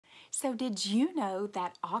So did you know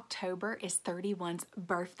that October is 31's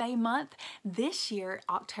birthday month? This year,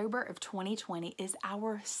 October of 2020, is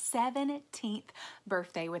our 17th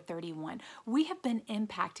birthday with 31. We have been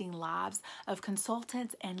impacting lives of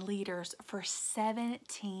consultants and leaders for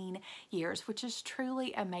 17 years, which is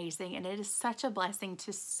truly amazing, and it is such a blessing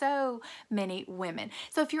to so many women.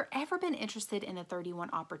 So if you've ever been interested in a 31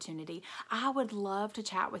 opportunity, I would love to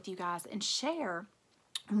chat with you guys and share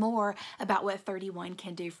more about what 31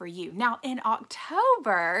 can do for you. Now, in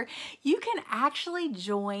October, you can actually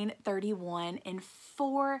join 31 in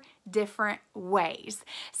 4 different ways.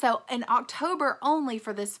 So in October only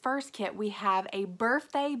for this first kit, we have a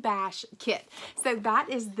birthday bash kit. So that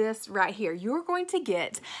is this right here. You're going to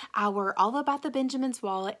get our All About the Benjamins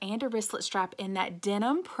wallet and a wristlet strap in that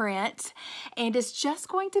denim print. And it's just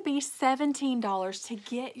going to be $17 to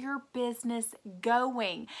get your business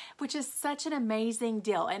going, which is such an amazing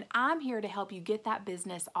deal. And I'm here to help you get that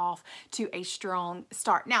business off to a strong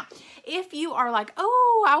start. Now, if you are like,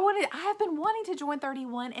 oh, I have been wanting to join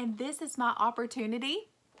 31 and this is my opportunity,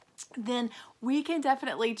 then we can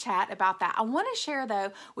definitely chat about that. I want to share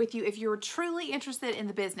though with you, if you're truly interested in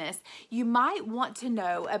the business, you might want to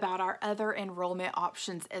know about our other enrollment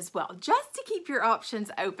options as well, just to keep your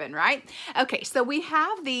options open, right? Okay, so we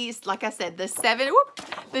have these, like I said, the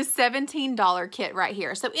 $17 kit right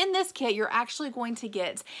here. So in this kit, you're actually going to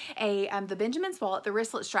get the Benjamin's wallet, the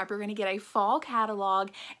wristlet strap. You're going to get a fall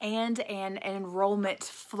catalog and an enrollment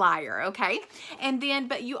flyer, okay? And then,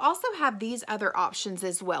 but you also have these other options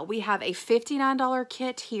as well. We have a $59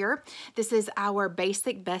 kit here. This is our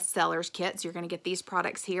basic bestsellers kit. So you're going to get these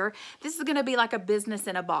products here. This is going to be like a business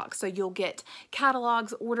in a box. So you'll get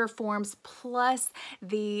catalogs, order forms, plus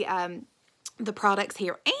the products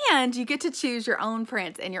here, and you get to choose your own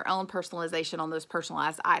prints and your own personalization on those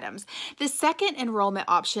personalized items. The second enrollment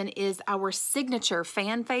option is our signature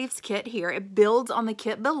fan faves kit here. It builds on the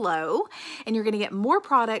kit below, and you're going to get more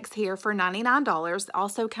products here for $99.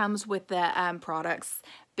 Also comes with the products,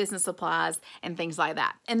 business supplies, and things like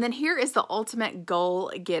that. And then here is the ultimate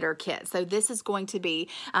goal getter kit. So this is going to be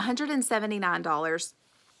 $179.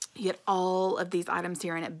 You get all of these items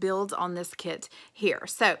here, and it builds on this kit here.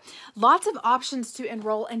 So lots of options to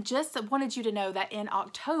enroll, and just wanted you to know that in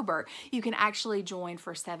October, you can actually join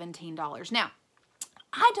for $17. Now,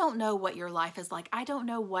 I don't know what your life is like. I don't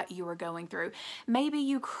know what you are going through. Maybe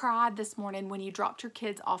you cried this morning when you dropped your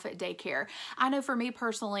kids off at daycare. I know for me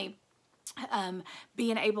personally,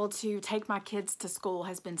 being able to take my kids to school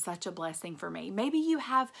has been such a blessing for me. Maybe you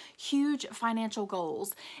have huge financial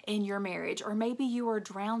goals in your marriage, or maybe you are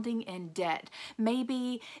drowning in debt.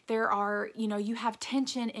 Maybe there are, you have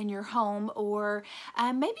tension in your home, or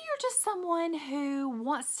maybe you're just someone who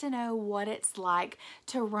wants to know what it's like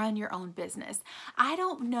to run your own business. I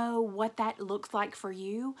don't know what that looks like for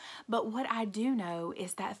you, but what I do know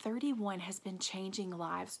is that 31 has been changing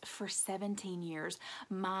lives for 17 years,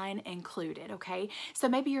 mine included. Okay, so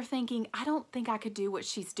maybe you're thinking, I don't think I could do what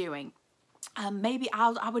she's doing. Maybe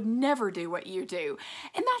I would never do what you do,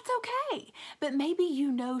 and that's okay. But maybe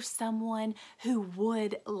you know someone who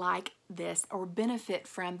would like this or benefit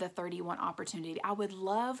from the 31 opportunity. I would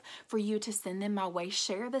love for you to send them my way,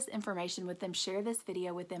 share this information with them, share this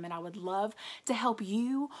video with them, and I would love to help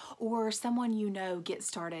you or someone you know get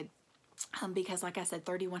started. Because like I said,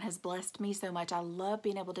 31 has blessed me so much. I love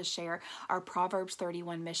being able to share our Proverbs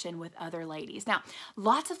 31 mission with other ladies. Now,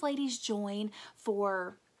 lots of ladies join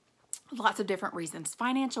for lots of different reasons,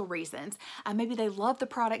 financial reasons. Maybe they love the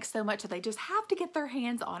product so much that they just have to get their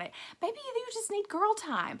hands on it. Maybe you just need girl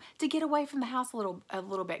time to get away from the house a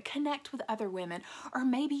little bit, connect with other women, or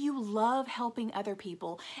maybe you love helping other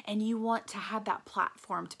people and you want to have that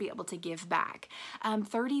platform to be able to give back.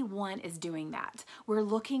 31 is doing that. We're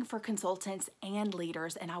looking for consultants and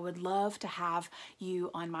leaders, and I would love to have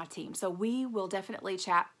you on my team. So we will definitely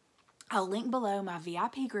chat. I'll link below my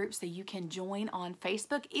VIP group so you can join on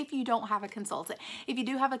Facebook if you don't have a consultant. If you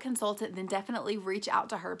do have a consultant, then definitely reach out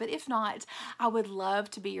to her. But if not, I would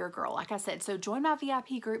love to be your girl. Like I said, so join my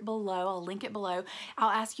VIP group below. I'll link it below. I'll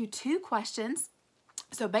ask you 2 questions.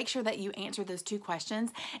 So make sure that you answer those 2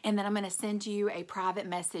 questions, and then I'm going to send you a private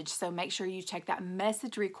message. So make sure you check that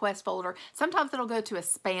message request folder. Sometimes it'll go to a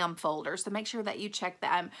spam folder. So make sure that you check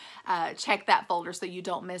that folder so you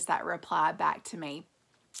don't miss that reply back to me.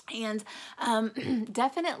 And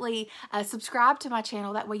definitely subscribe to my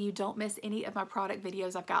channel. That way you don't miss any of my product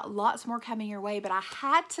videos. I've got lots more coming your way, but I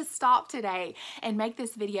had to stop today and make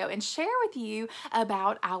this video and share with you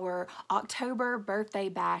about our October Birthday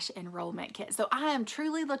Bash Enrollment Kit. So I am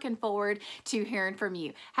truly looking forward to hearing from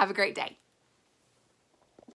you. Have a great day.